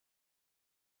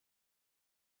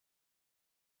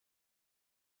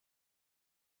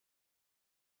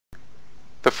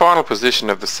final position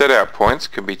of the set-out points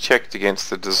can be checked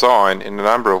against the design in a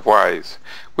number of ways.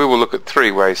 We will look at three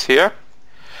ways here.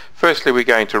 Firstly, we're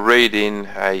going to read in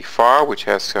a file which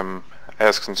has some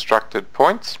as constructed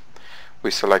points.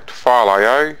 We select File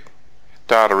I/O,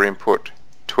 Data Input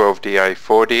 12DA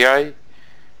 4DA.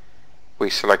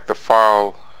 We select the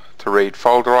File to Read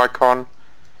folder icon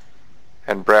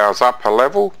and browse up a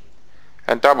level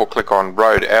and double click on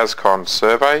Road ASCON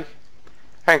Survey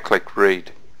and click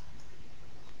Read.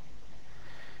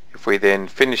 If we then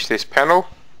finish this panel,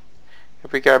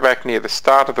 if we go back near the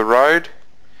start of the road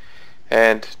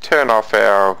and turn off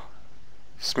our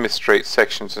Smith Street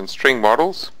sections and string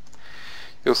models,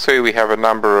 you'll see we have a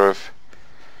number of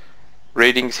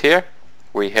readings here.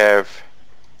 We have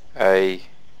a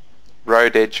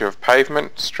road edge of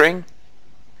pavement string.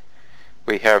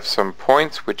 We have some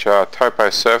points which are topo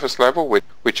surface level,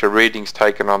 which are readings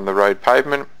taken on the road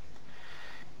pavement.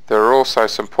 There are also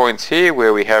some points here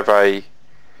where we have a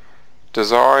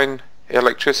design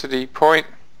electricity point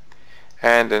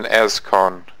and an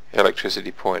ASCON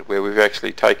electricity point where we've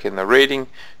actually taken the reading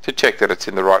to check that it's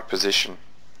in the right position.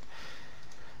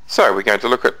 So we're going to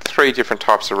look at three different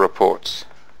types of reports.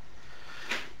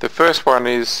 The first one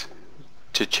is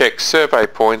to check survey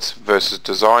points versus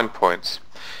design points,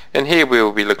 and here we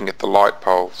will be looking at the light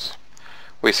poles.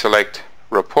 We select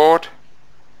Report,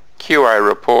 QA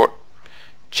Report,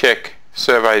 check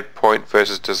surveyed point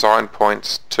versus design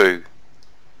points 2.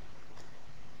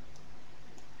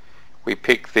 We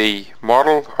pick the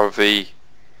model of the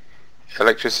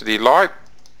electricity light.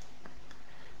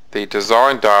 The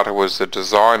design data was the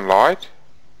design light,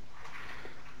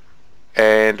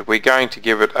 and we're going to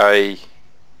give it a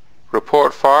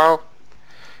report file,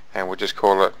 and we'll just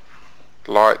call it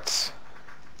lights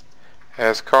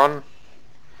ASCON.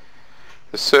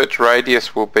 The search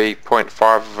radius will be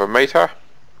 0.5 of a meter,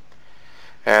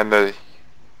 and the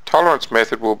tolerance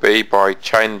method will be by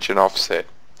change and offset.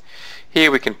 Here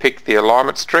we can pick the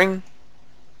alignment string,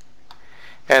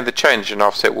 and the change and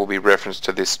offset will be referenced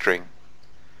to this string.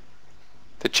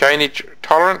 The chainage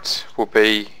tolerance will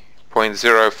be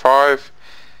 0.05,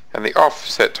 and the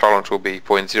offset tolerance will be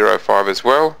 0.05 as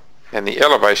well, and the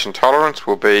elevation tolerance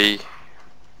will be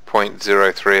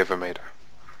 0.03 of a meter.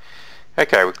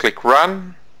 Okay, we click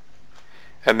Run,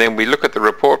 and then we look at the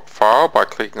report file by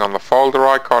clicking on the folder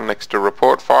icon next to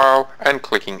Report File and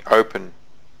clicking Open.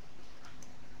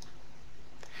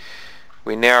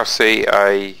 We now see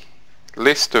a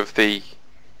list of the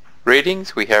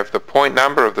readings. We have the point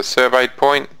number of the surveyed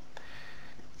point,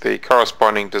 the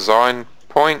corresponding design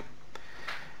point,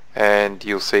 and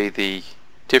you'll see the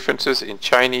differences in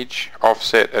chainage,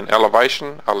 offset and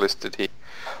elevation are listed here.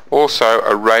 Also,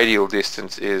 a radial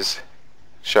distance is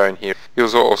shown here.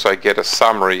 You'll also get a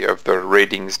summary of the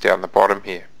readings down the bottom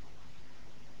here.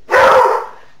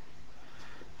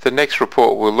 The next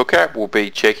report we'll look at will be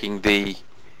checking the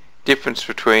difference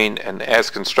between an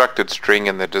as constructed string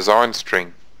and the design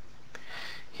string.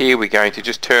 Here we're going to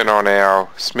just turn on our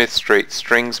Smith Street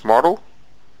strings model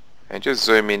and just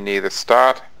zoom in near the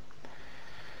start.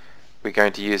 We're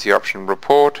going to use the option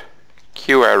Report,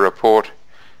 QA Report,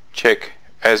 check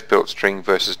as built string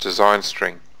versus design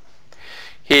string.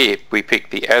 Here we pick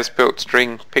the as built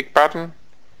string pick button,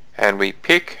 and we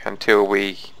pick until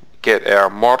we get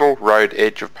our model road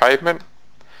edge of pavement.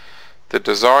 The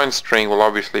design string will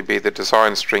obviously be the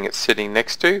design string it's sitting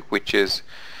next to, which is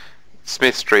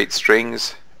Smith Street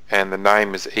strings, and the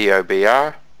name is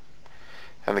EOBR,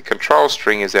 and the control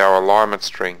string is our alignment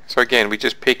string. So again, we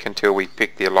just pick until we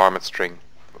pick the alignment string.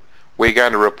 We're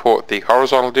going to report the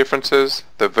horizontal differences,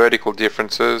 the vertical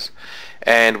differences,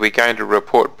 and we're going to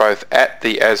report both at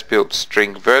the as-built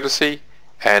string vertice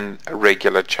and a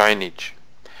regular chainage.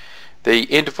 The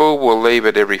interval will leave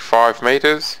at every 5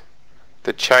 meters.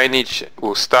 The chainage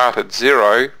will start at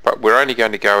 0, but we're only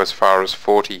going to go as far as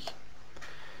 40.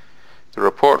 The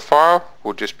report file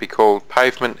will just be called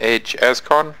Pavement Edge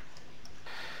ASCON.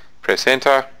 Press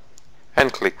Enter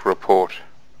and click Report.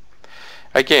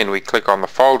 Again, we click on the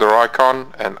folder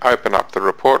icon and open up the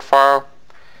report file,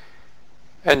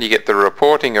 and you get the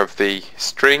reporting of the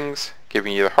strings,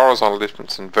 giving you the horizontal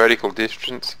distance and vertical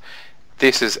distance.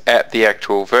 This is at the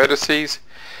actual vertices,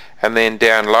 and then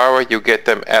down lower you'll get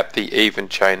them at the even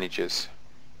chainages.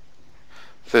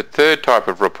 The third type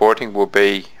of reporting will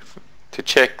be to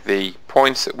check the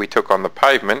points that we took on the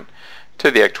pavement to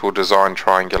the actual design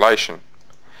triangulation.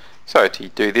 So to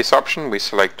do this option, we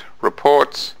select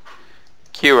Reports,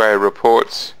 QA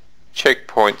Reports, Check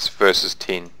Points versus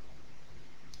Tin.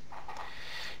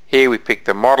 Here we pick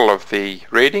the model of the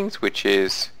readings, which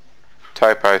is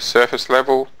topo surface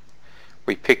level.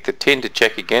 We pick the tin to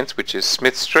check against, which is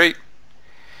Smith Street,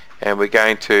 and we're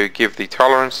going to give the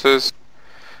tolerances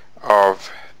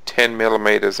of 10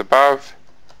 millimeters above,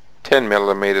 10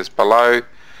 millimeters below.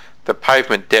 The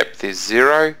pavement depth is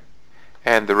 0,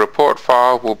 and the report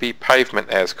file will be pavement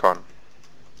ASCON.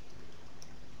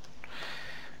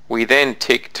 We then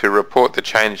tick to report the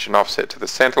change in offset to the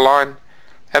center line,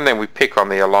 and then we pick on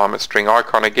the alignment string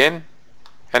icon again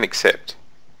and accept.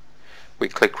 We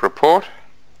click report,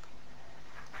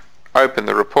 open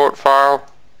the report file,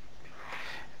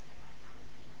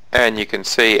 and you can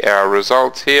see our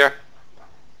results here,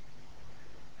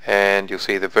 and you'll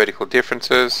see the vertical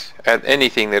differences, and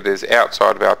anything that is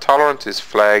outside of our tolerance is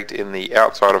flagged in the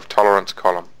outside of tolerance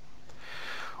column.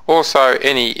 Also,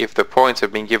 if the points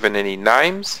have been given any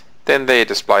names, then they're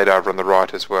displayed over on the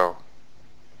right as well.